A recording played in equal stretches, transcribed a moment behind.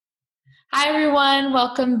Hi, everyone.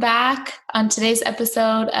 Welcome back on today's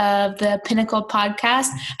episode of the Pinnacle Podcast.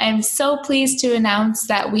 I am so pleased to announce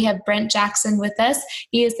that we have Brent Jackson with us.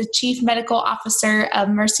 He is the Chief Medical Officer of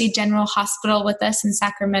Mercy General Hospital with us in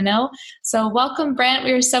Sacramento. So welcome, Brent.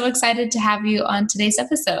 We are so excited to have you on today's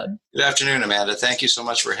episode. Good afternoon, Amanda. Thank you so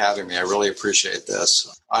much for having me. I really appreciate this.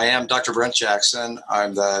 I am Dr. Brent Jackson.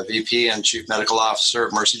 I'm the VP and Chief Medical Officer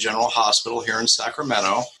of Mercy General Hospital here in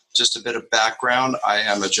Sacramento. Just a bit of background, I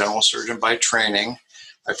am a general surgeon by training.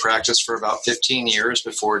 I practiced for about 15 years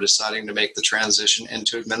before deciding to make the transition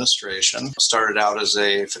into administration. Started out as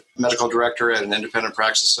a medical director at an independent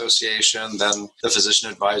practice association, then the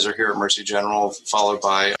physician advisor here at Mercy General, followed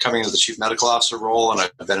by coming into the chief medical officer role, and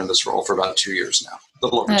I've been in this role for about 2 years now, a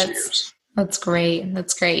little over 2 years. That's great.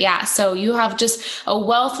 That's great. Yeah. So you have just a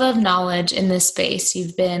wealth of knowledge in this space.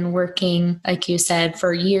 You've been working, like you said,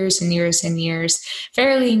 for years and years and years,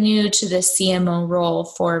 fairly new to the CMO role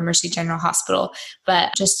for Mercy General Hospital,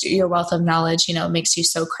 but just your wealth of knowledge, makes you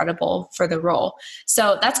so credible for the role.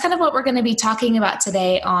 So that's kind of what we're going to be talking about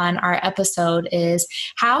today on our episode is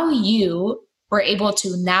how you were able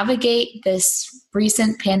to navigate this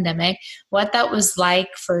recent pandemic, what that was like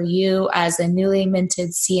for you as a newly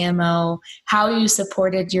minted CMO, how you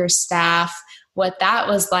supported your staff, what that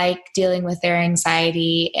was like dealing with their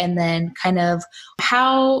anxiety, and then kind of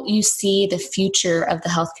how you see the future of the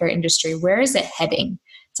healthcare industry. Where is it heading?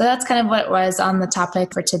 So that's kind of what was on the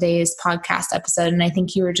topic for today's podcast episode. And I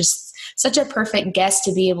think you were just such a perfect guest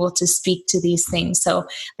to be able to speak to these things. So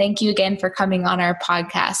thank you again for coming on our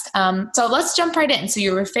podcast. So let's jump right in. So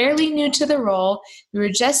you were fairly new to the role. You were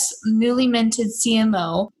just newly minted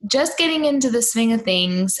CMO, just getting into the swing of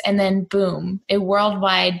things. And then boom, a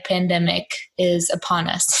worldwide pandemic is upon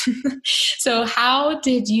us. So how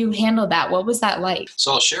did you handle that? What was that like?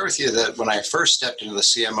 So I'll share with you that when I first stepped into the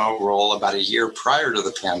CMO role about a year prior to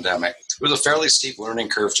the pandemic, it was a fairly steep learning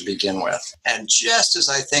curve to begin with. And just as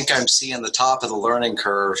I think I'm seeing the top of the learning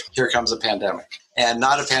curve, here comes a pandemic. And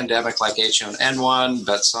not a pandemic like H1N1,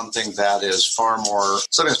 but something that is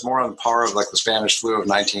something that's more on par of like the Spanish flu of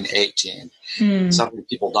 1918. Something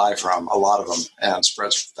people die from, a lot of them, and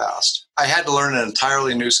spreads fast. I had to learn an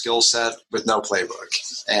entirely new skill set with no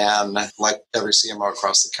playbook, and like every CMO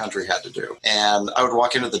across the country had to do. And I would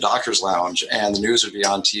walk into the doctor's lounge, and the news would be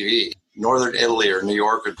on TV. Northern Italy or New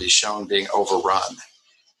York would be shown being overrun.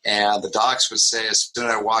 And the docs would say, as soon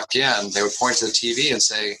as I walk in, they would point to the TV and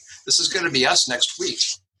say, this is going to be us next week.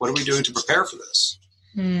 What are we doing to prepare for this?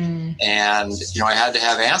 And, I had to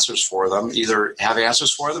have answers for them, either have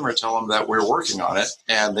answers for them or tell them that we're working on it.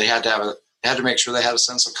 And they had to make sure they had a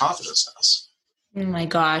sense of confidence in us. Oh my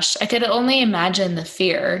gosh. I could only imagine the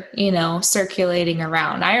fear, circulating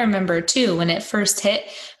around. I remember too, when it first hit,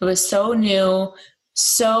 it was so new,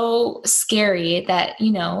 so scary that,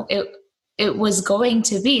 it was going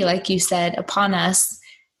to be, like you said, upon us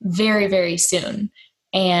very, very soon.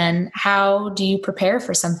 And how do you prepare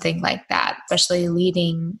for something like that, especially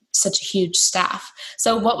leading such a huge staff?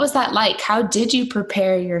 So what was that like? How did you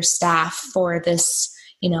prepare your staff for this,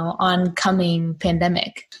 oncoming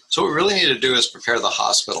pandemic? So what we really need to do is prepare the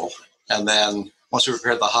hospital. And then once we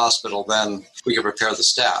prepared the hospital, then we could prepare the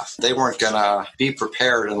staff. They weren't going to be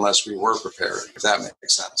prepared unless we were prepared, if that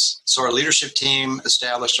makes sense. So our leadership team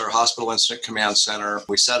established our hospital incident command center.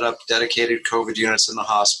 We set up dedicated COVID units in the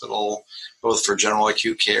hospital, both for general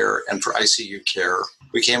acute care and for ICU care.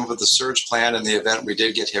 We came up with a surge plan in the event we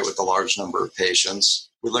did get hit with a large number of patients.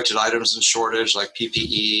 We looked at items in shortage like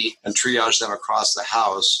PPE and triaged them across the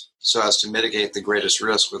house so as to mitigate the greatest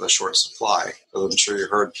risk with a short supply. I'm sure you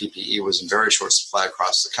heard PPE was in very short supply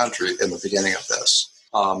across the country in the beginning of this.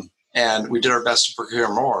 And we did our best to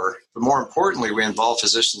procure more. But more importantly, we involved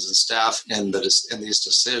physicians and staff in these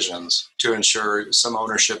decisions to ensure some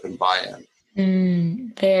ownership and buy-in.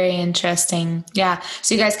 Very interesting. Yeah.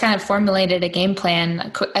 So you guys kind of formulated a game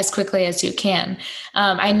plan as quickly as you can.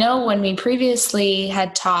 I know when we previously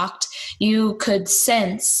had talked, you could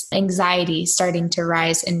sense anxiety starting to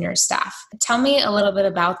rise in your staff. Tell me a little bit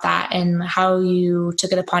about that and how you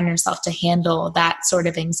took it upon yourself to handle that sort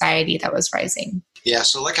of anxiety that was rising. Yeah,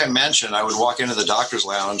 so like I mentioned, I would walk into the doctor's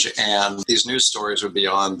lounge and these news stories would be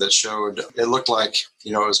on that showed, it looked like,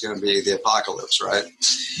 it was going to be the apocalypse, right?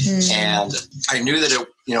 And I knew that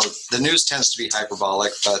the news tends to be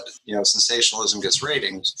hyperbolic, but, sensationalism gets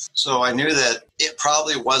ratings. So I knew that it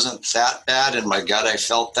probably wasn't that bad. In my gut, I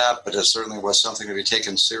felt that, but it certainly was something to be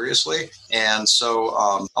taken seriously. And so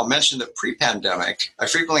I'll mention that pre-pandemic, I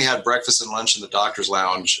frequently had breakfast and lunch in the doctor's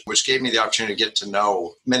lounge, which gave me the opportunity to get to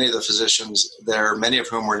know many of the physicians there, many of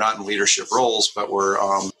whom were not in leadership roles, but were,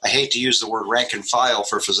 I hate to use the word rank and file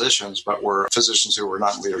for physicians, but were physicians who were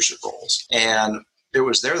not in leadership roles. And it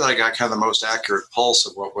was there that I got kind of the most accurate pulse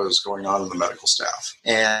of what was going on in the medical staff.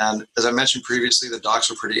 And as I mentioned previously, the docs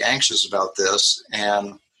were pretty anxious about this.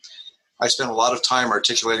 And I spent a lot of time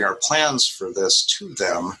articulating our plans for this to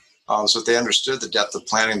them so that they understood the depth of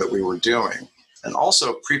planning that we were doing. And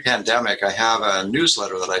also pre-pandemic, I have a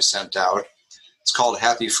newsletter that I sent out. It's called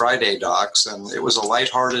Happy Friday Docs. And it was a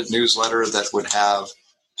lighthearted newsletter that would have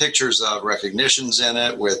pictures of recognitions in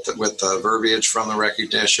it with the verbiage from the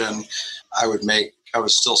recognition. I would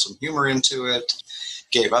still some humor into it,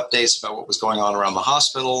 gave updates about what was going on around the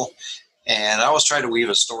hospital. And I always tried to weave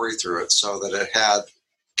a story through it so that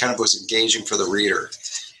it was engaging for the reader.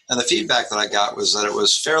 And the feedback that I got was that it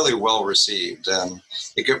was fairly well received. And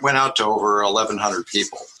it went out to over 1,100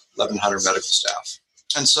 people, 1,100 medical staff.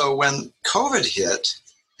 And so when COVID hit,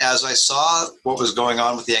 as I saw what was going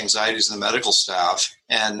on with the anxieties in the medical staff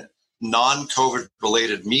and non-COVID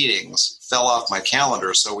related meetings fell off my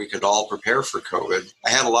calendar so we could all prepare for COVID, I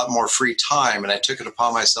had a lot more free time, and I took it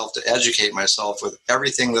upon myself to educate myself with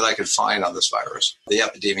everything that I could find on this virus. The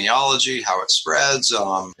epidemiology, how it spreads,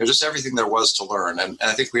 just everything there was to learn. And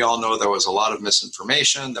I think we all know there was a lot of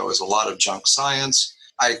misinformation. There was a lot of junk science.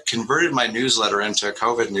 I converted my newsletter into a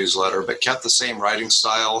COVID newsletter, but kept the same writing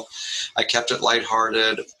style. I kept it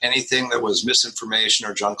lighthearted. Anything that was misinformation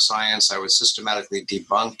or junk science, I would systematically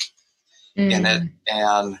debunk in it,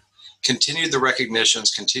 and continued the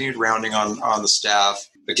recognitions, continued rounding on the staff.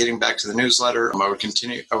 But getting back to the newsletter, I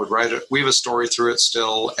would weave a story through it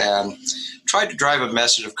still, and try to drive a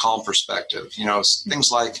message of calm perspective. Things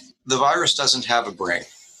like the virus doesn't have a brain.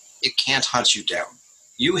 It can't hunt you down.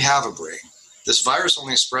 You have a brain. This virus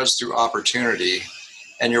only spreads through opportunity,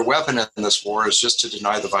 and your weapon in this war is just to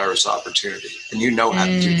deny the virus opportunity. And you know how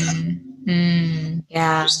to do that.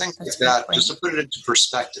 Yeah. Just things like that, just to put it into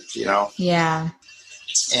perspective, Yeah.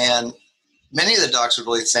 And many of the docs would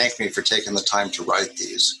really thank me for taking the time to write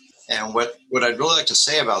these. And what I'd really like to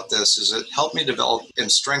say about this is it helped me develop and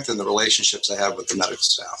strengthen the relationships I have with the medical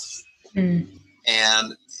staff.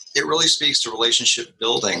 And it really speaks to relationship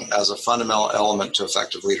building as a fundamental element to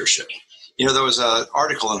effective leadership. There was an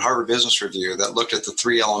article in Harvard Business Review that looked at the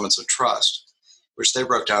 3 elements of trust, which they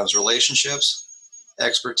broke down as relationships,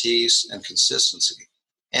 expertise, and consistency.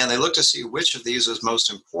 And they looked to see which of these is most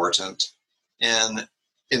important in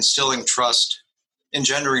instilling trust,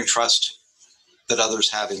 engendering trust that others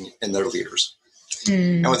have in their leaders.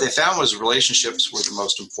 And what they found was relationships were the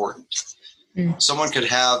most important. Someone could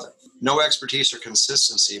have no expertise or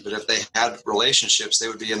consistency, but if they had relationships, they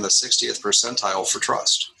would be in the 60th percentile for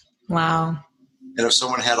trust. Wow. And if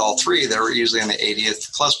someone had all 3, they were usually in the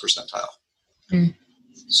 80th plus percentile.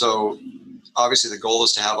 So obviously the goal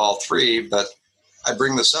is to have all 3, but I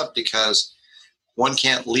bring this up because one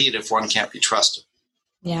can't lead if one can't be trusted.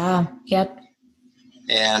 Yeah. Yep.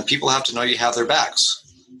 And people have to know you have their backs.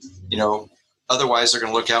 Otherwise they're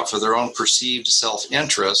going to look out for their own perceived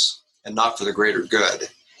self-interest and not for the greater good.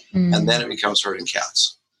 And then it becomes herding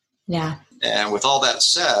cats. Yeah. And with all that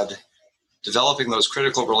said, developing those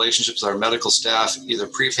critical relationships with our medical staff, either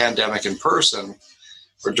pre-pandemic in person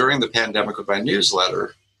or during the pandemic with my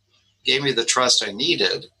newsletter, gave me the trust I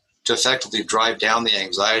needed to effectively drive down the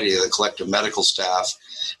anxiety of the collective medical staff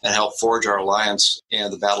and help forge our alliance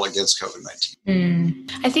in the battle against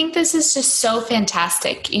COVID-19. I think this is just so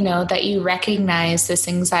fantastic, that you recognize this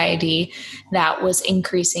anxiety that was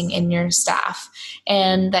increasing in your staff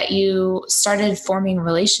and that you started forming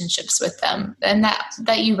relationships with them, and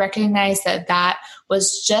that you recognize that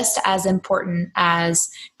was just as important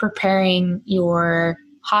as preparing your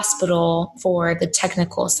hospital for the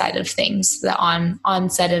technical side of things, the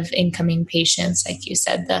onset of incoming patients, like you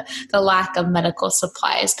said, the lack of medical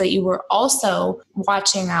supplies, but you were also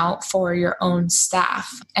watching out for your own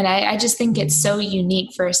staff. And I just think it's so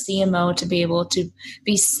unique for a CMO to be able to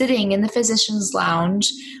be sitting in the physician's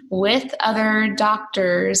lounge with other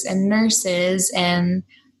doctors and nurses, and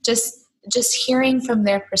just hearing from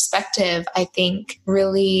their perspective, I think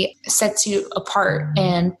really sets you apart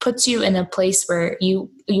and puts you in a place where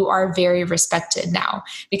you are very respected now,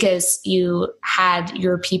 because you had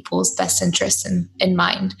your people's best interests in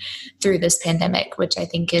mind through this pandemic, which I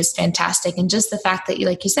think is fantastic. And just the fact that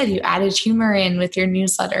like you said, you added humor in with your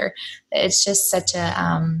newsletter, it's just such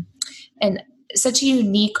a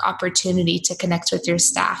unique opportunity to connect with your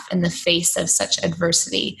staff in the face of such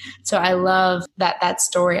adversity. So I love that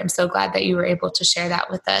story. I'm so glad that you were able to share that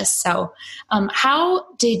with us. So how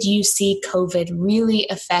did you see COVID really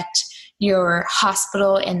affect your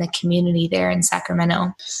hospital and the community there in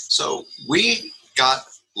Sacramento? So we got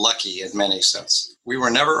lucky in many senses. We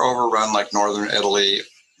were never overrun like Northern Italy,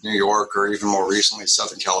 New York, or even more recently,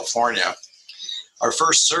 Southern California. our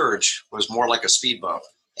first surge was more like a speed bump.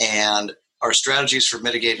 And our strategies for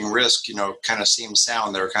mitigating risk, kind of seemed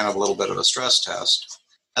sound. They were kind of a little bit of a stress test.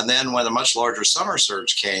 And then when a much larger summer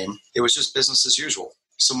surge came, it was just business as usual.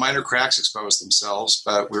 Some minor cracks exposed themselves,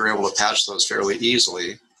 but we were able to patch those fairly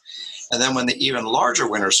easily. And then when the even larger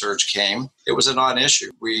winter surge came, it was a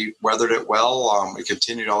non-issue. We weathered it well. We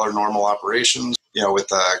continued all our normal operations, with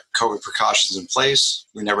the COVID precautions in place.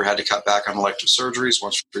 We never had to cut back on elective surgeries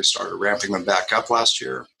once we started ramping them back up last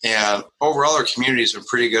year. And overall, our community has been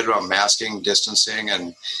pretty good about masking, distancing,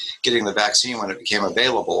 and getting the vaccine when it became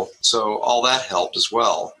available. So all that helped as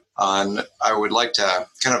well. And I would like to,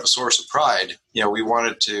 kind of a source of pride,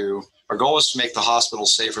 our goal was to make the hospital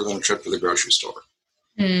safer than a trip to the grocery store.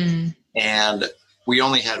 Mm. And we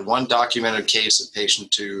only had one documented case of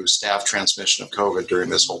patient to staff transmission of COVID during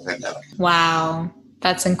this whole pandemic. Wow.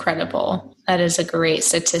 That's incredible. That is a great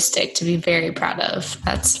statistic to be very proud of.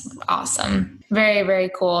 That's awesome. Very,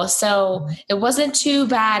 very cool. So it wasn't too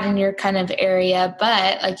bad in your kind of area,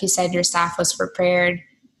 but like you said, your staff was prepared.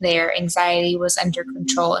 Their anxiety was under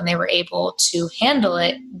control and they were able to handle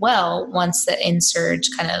it well once the insurge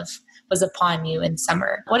kind of was upon you in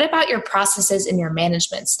summer. What about your processes and your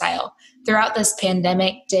management style? Throughout this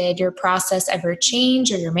pandemic, did your process ever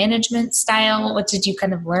change or your management style? What did you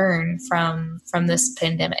kind of learn from this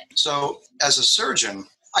pandemic? So as a surgeon,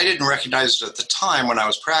 I didn't recognize it at the time when I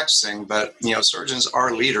was practicing, but surgeons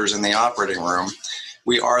are leaders in the operating room.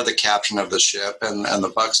 We are the captain of the ship and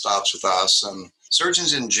the buck stops with us. And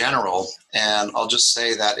surgeons in general, and I'll just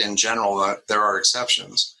say that in general, there are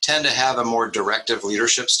exceptions, tend to have a more directive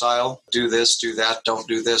leadership style. Do this, do that, don't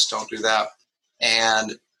do this, don't do that.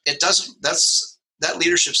 And that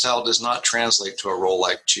leadership style does not translate to a role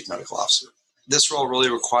like chief medical officer. This role really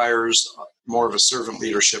requires more of a servant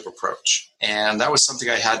leadership approach. And that was something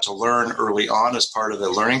I had to learn early on as part of the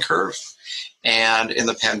learning curve. And in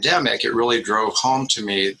the pandemic, it really drove home to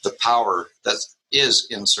me the power that is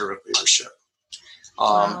in servant leadership.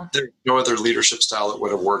 Wow. There's no other leadership style that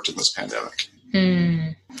would have worked in this pandemic.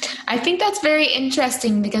 I think that's very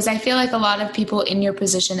interesting because I feel like a lot of people in your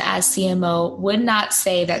position as CMO would not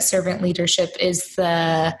say that servant leadership is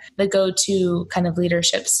the go-to kind of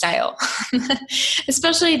leadership style,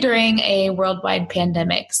 especially during a worldwide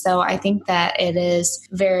pandemic. So I think that it is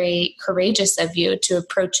very courageous of you to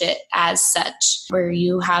approach it as such, where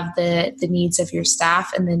you have the needs of your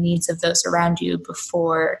staff and the needs of those around you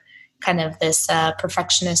before kind of this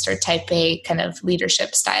perfectionist or type A kind of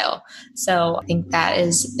leadership style. So I think that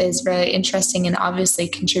is really interesting and obviously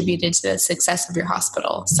contributed to the success of your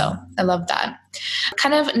hospital. So I love that.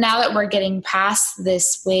 Kind of now that we're getting past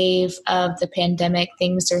this wave of the pandemic,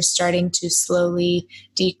 things are starting to slowly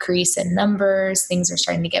decrease in numbers. Things are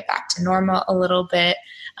starting to get back to normal a little bit.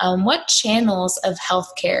 What channels of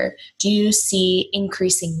healthcare do you see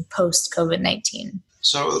increasing post-COVID-19?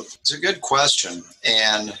 So it's a good question.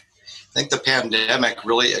 And I think the pandemic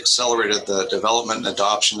really accelerated the development and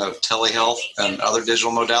adoption of telehealth and other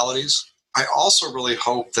digital modalities. I also really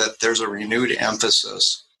hope that there's a renewed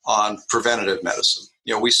emphasis on preventative medicine.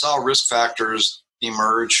 We saw risk factors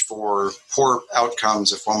emerge for poor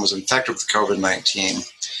outcomes if one was infected with COVID-19.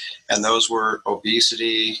 And those were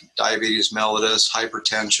obesity, diabetes mellitus,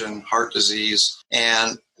 hypertension, heart disease,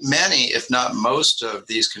 and many, if not most of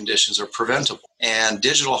these conditions are preventable. And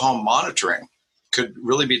digital home monitoring could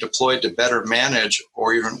really be deployed to better manage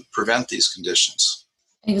or even prevent these conditions.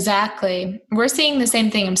 Exactly. We're seeing the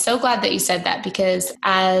same thing. I'm so glad that you said that because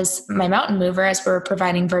as my mountain mover, as we're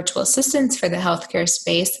providing virtual assistance for the healthcare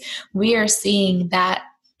space, we are seeing that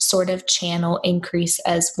sort of channel increase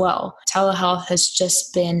as well. Telehealth has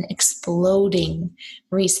just been exploding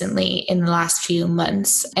recently in the last few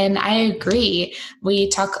months. And I agree. We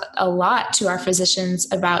talk a lot to our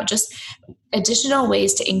physicians about just additional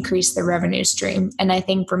ways to increase the revenue stream. And I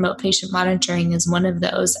think remote patient monitoring is one of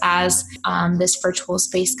those as this virtual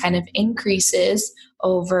space kind of increases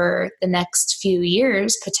over the next few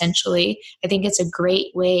years, potentially. I think it's a great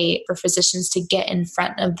way for physicians to get in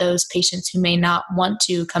front of those patients who may not want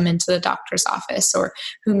to come into the doctor's office or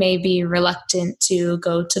who may be reluctant to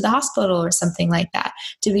go to the hospital or something like that,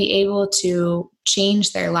 to be able to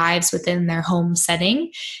change their lives within their home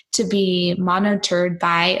setting, to be monitored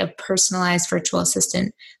by a personalized virtual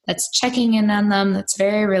assistant that's checking in on them, that's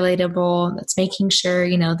very relatable, that's making sure,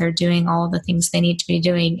 they're doing all the things they need to be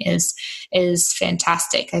doing is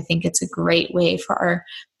fantastic. I think it's a great way for our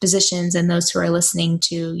physicians and those who are listening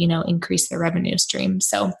to, increase their revenue stream.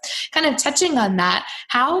 So kind of touching on that,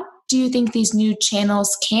 how do you think these new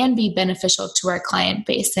channels can be beneficial to our client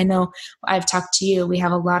base? I know I've talked to you. We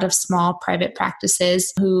have a lot of small private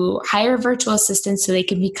practices who hire virtual assistants so they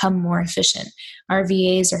can become more efficient. our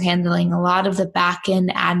VAs are handling a lot of the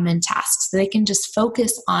back-end admin tasks. So they can just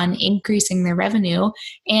focus on increasing their revenue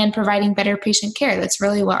and providing better patient care. That's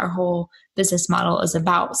really what our whole business model is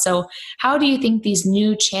about. So how do you think these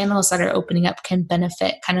new channels that are opening up can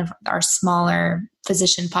benefit kind of our smaller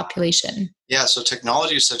physician population? Yeah, so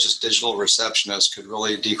technologies such as digital receptionists could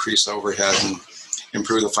really decrease overhead and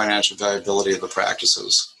improve the financial viability of the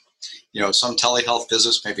practices. Some telehealth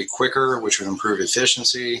visits may be quicker, which would improve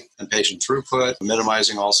efficiency and patient throughput,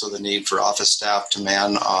 minimizing also the need for office staff to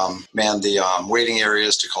man the waiting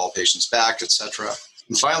areas to call patients back, etc.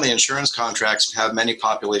 And finally, insurance contracts have many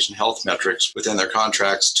population health metrics within their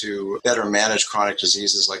contracts to better manage chronic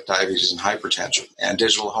diseases like diabetes and hypertension. And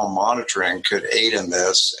digital home monitoring could aid in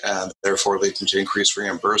this and therefore lead to increased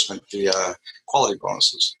reimbursement via quality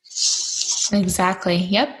bonuses. Exactly.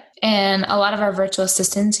 Yep. And a lot of our virtual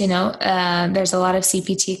assistants, there's a lot of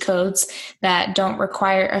CPT codes that don't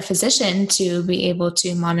require a physician to be able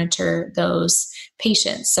to monitor those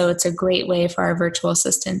patients. So it's a great way for our virtual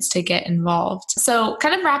assistants to get involved. So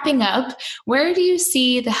kind of wrapping up, where do you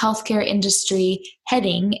see the healthcare industry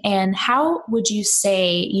heading, and how would you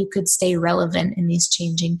say you could stay relevant in these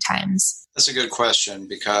changing times? That's a good question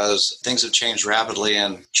because things have changed rapidly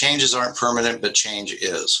and changes aren't permanent, but change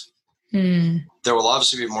is. There will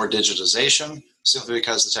obviously be more digitization simply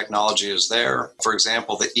because the technology is there. For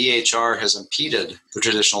example, the EHR has impeded the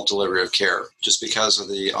traditional delivery of care just because of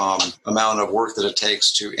the amount of work that it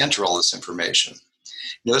takes to enter all this information.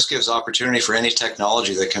 This gives opportunity for any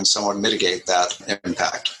technology that can somewhat mitigate that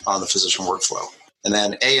impact on the physician workflow. And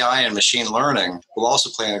then AI and machine learning will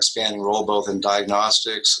also play an expanding role both in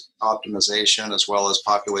diagnostics, optimization, as well as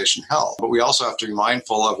population health. But we also have to be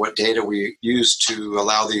mindful of what data we use to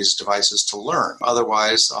allow these devices to learn.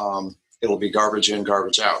 Otherwise, it'll be garbage in,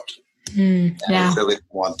 garbage out. And we clearly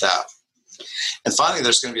don't want that. And finally,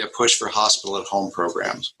 there's going to be a push for hospital-at-home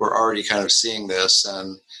programs. We're already kind of seeing this,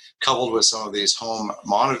 and coupled with some of these home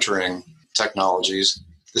monitoring technologies,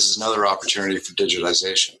 this is another opportunity for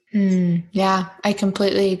digitization. Yeah, I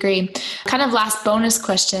completely agree. Kind of last bonus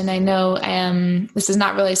question. I know this is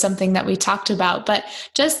not really something that we talked about, but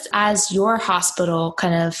just as your hospital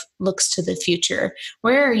kind of looks to the future,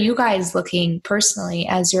 where are you guys looking personally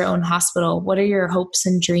as your own hospital? What are your hopes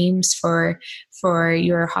and dreams for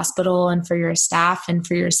your hospital and for your staff and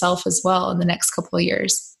for yourself as well in the next couple of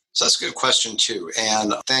years? So that's a good question too.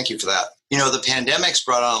 And thank you for that. The pandemic's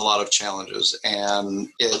brought on a lot of challenges, and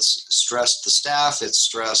it's stressed the staff, it's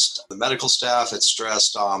stressed the medical staff, it's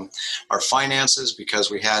stressed our finances because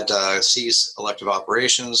we had to cease elective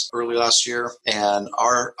operations early last year. And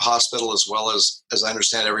our hospital, as well as I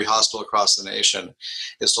understand every hospital across the nation,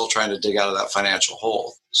 is still trying to dig out of that financial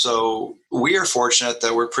hole. So we are fortunate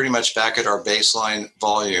that we're pretty much back at our baseline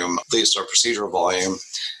volume, at least our procedural volume.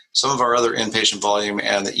 Some of our other inpatient volume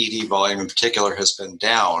and the ED volume in particular has been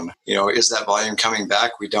down. Is that volume coming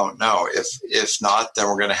back? We don't know. If not, then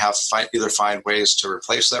we're going to have to either find ways to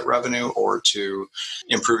replace that revenue or to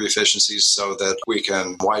improve efficiencies so that we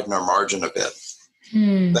can widen our margin a bit.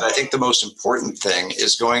 But I think the most important thing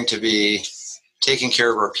is going to be taking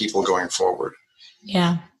care of our people going forward.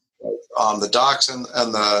 Yeah. The docs and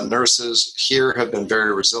the nurses here have been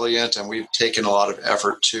very resilient, and we've taken a lot of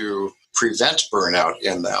effort to prevent burnout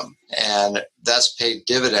in them. And that's paid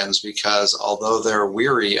dividends because although they're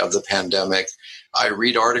weary of the pandemic, I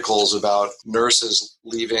read articles about nurses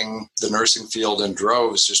leaving the nursing field in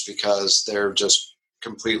droves just because they're just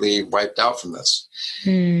completely wiped out from this.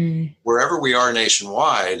 Wherever we are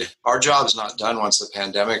nationwide, our job is not done once the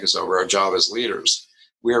pandemic is over. Our job as leaders.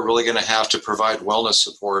 We are really going to have to provide wellness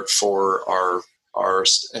support for our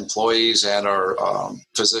employees and our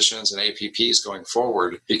physicians and APPs going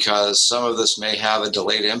forward, because some of this may have a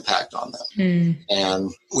delayed impact on them.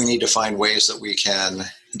 And we need to find ways that we can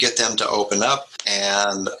get them to open up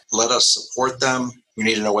and let us support them. We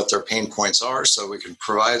need to know what their pain points are so we can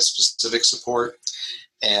provide specific support.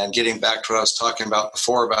 And getting back to what I was talking about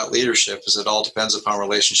before about leadership is it all depends upon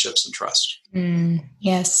relationships and trust.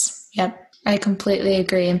 Yes. Yep. I completely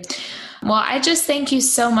agree. Well, I just thank you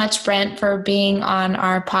so much, Brent, for being on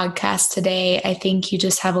our podcast today. I think you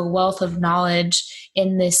just have a wealth of knowledge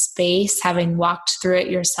in this space, having walked through it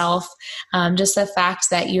yourself. Just the fact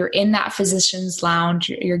that you're in that physician's lounge,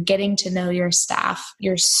 you're getting to know your staff.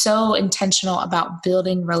 You're so intentional about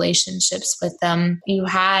building relationships with them. You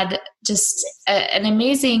had just an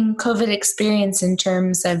amazing COVID experience in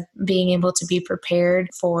terms of being able to be prepared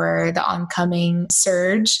for the oncoming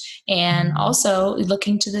surge and also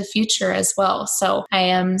looking to the future as well. So I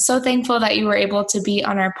am so thankful that you were able to be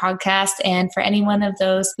on our podcast. And for any one of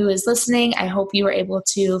those who is listening, I hope you were able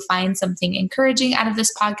to find something encouraging out of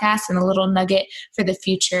this podcast and a little nugget for the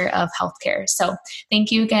future of healthcare. So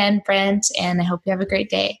thank you again, Brent, and I hope you have a great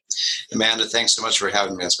day. Amanda, thanks so much for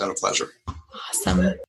having me. It's been a pleasure. Awesome.